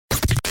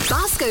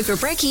Go for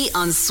brekkie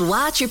on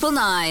SWA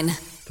 999.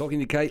 Talking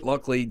to Kate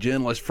Lockley,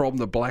 journalist from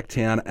the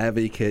Blacktown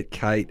Advocate.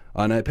 Kate,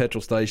 I know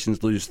petrol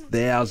stations lose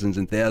thousands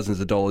and thousands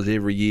of dollars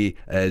every year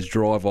as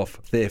drive-off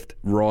theft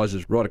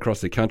rises right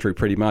across the country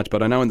pretty much,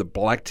 but I know in the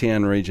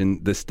Blacktown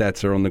region the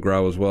stats are on the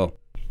grow as well.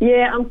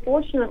 Yeah,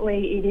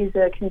 unfortunately it is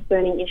a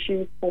concerning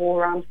issue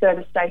for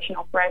service station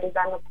operators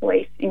and the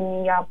police in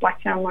the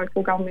Blacktown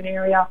local government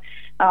area.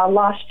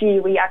 Last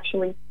year we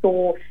actually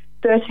saw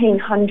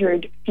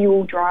 1,300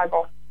 fuel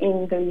drive-offs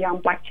in the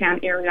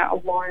Blacktown area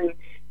alone,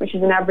 which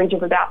is an average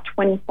of about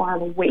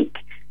 25 a week.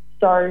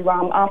 So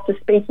after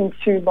speaking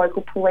to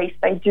local police,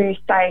 they do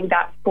say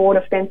that fraud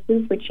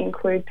offences, which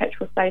include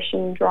petrol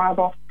station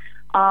drive-offs,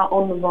 are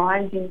on the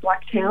rise in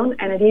Blacktown,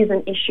 and it is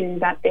an issue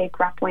that they're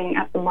grappling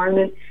at the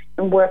moment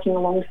and working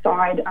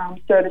alongside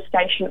service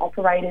station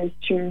operators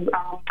to,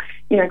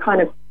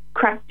 kind of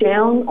crack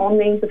down on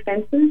these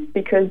offences,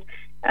 because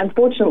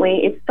unfortunately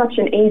it's such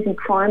an easy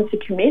crime to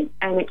commit,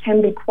 and it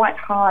can be quite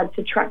hard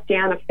to track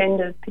down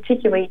offenders,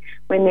 particularly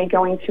when they're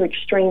going to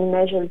extreme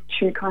measures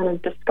to kind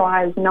of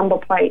disguise number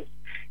plates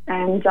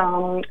and,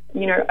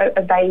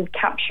 evade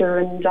capture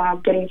and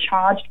getting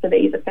charged for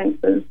these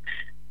offences.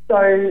 So,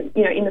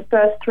 in the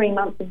first 3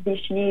 months of this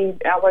year,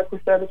 our local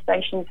service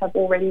stations have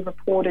already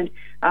reported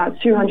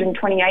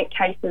 228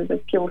 cases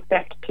of fuel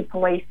theft to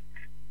police.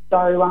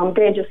 So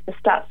they're just the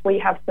stats we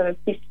have for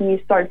this year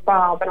so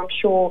far, but I'm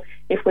sure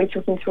if we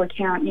took into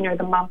account,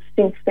 the months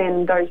since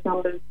then, those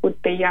numbers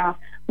would be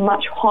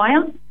much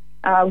higher.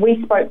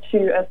 We spoke to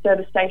a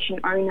service station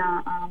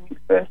owner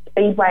for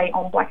Speedway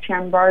on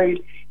Blacktown Road,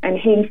 and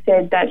he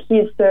said that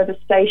his service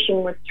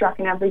station was struck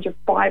an average of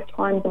 5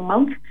 times a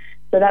month.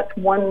 So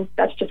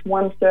that's just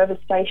one service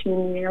station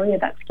in the area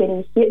that's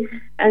getting hit.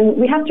 And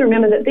we have to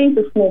remember that these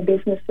are small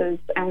businesses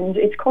and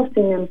it's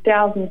costing them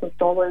thousands of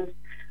dollars.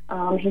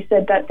 He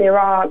said that there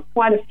are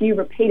quite a few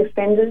repeat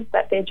offenders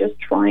that they're just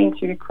trying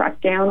to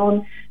crack down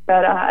on.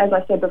 But as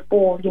I said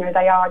before,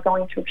 they are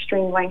going to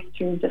extreme lengths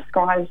to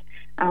disguise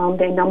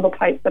their number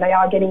plates, but they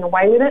are getting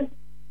away with it.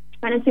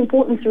 And it's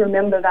important to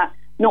remember that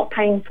not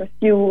paying for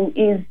fuel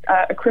is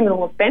a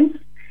criminal offence.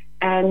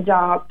 And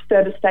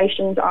service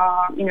stations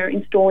are,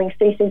 installing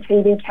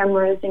CCTV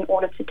cameras in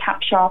order to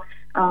capture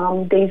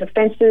these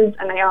offences,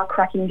 and they are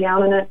cracking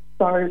down on it.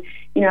 So,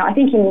 I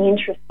think in the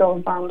interest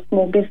of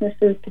small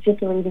businesses,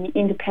 particularly the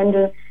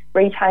independent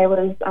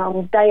retailers,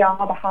 they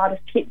are the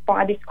hardest hit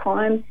by this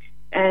crime.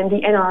 And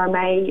the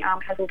NRMA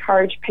has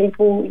encouraged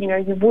people,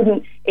 you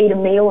wouldn't eat a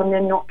meal and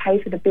then not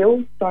pay for the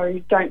bill, so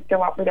don't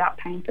fill up without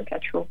paying for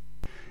petrol.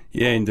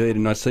 Yeah, indeed,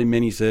 and I see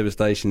many service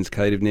stations,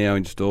 Kate, have now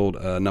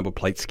installed number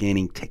plate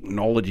scanning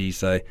technology,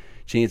 so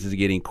chances of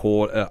getting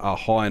caught are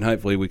high, and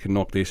hopefully we can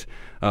knock this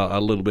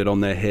a little bit on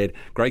their head.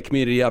 Great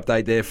community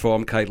update there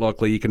from Kate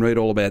Lockley. You can read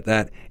all about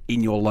that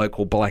in your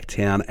local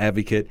Blacktown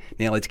Advocate.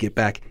 Now let's get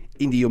back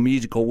into your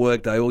musical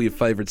workday, all your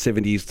favourite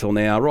 70s till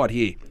now, right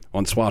here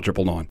on SWA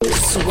 999.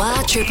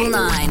 SWA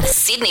 999,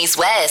 Sydney's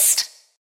West.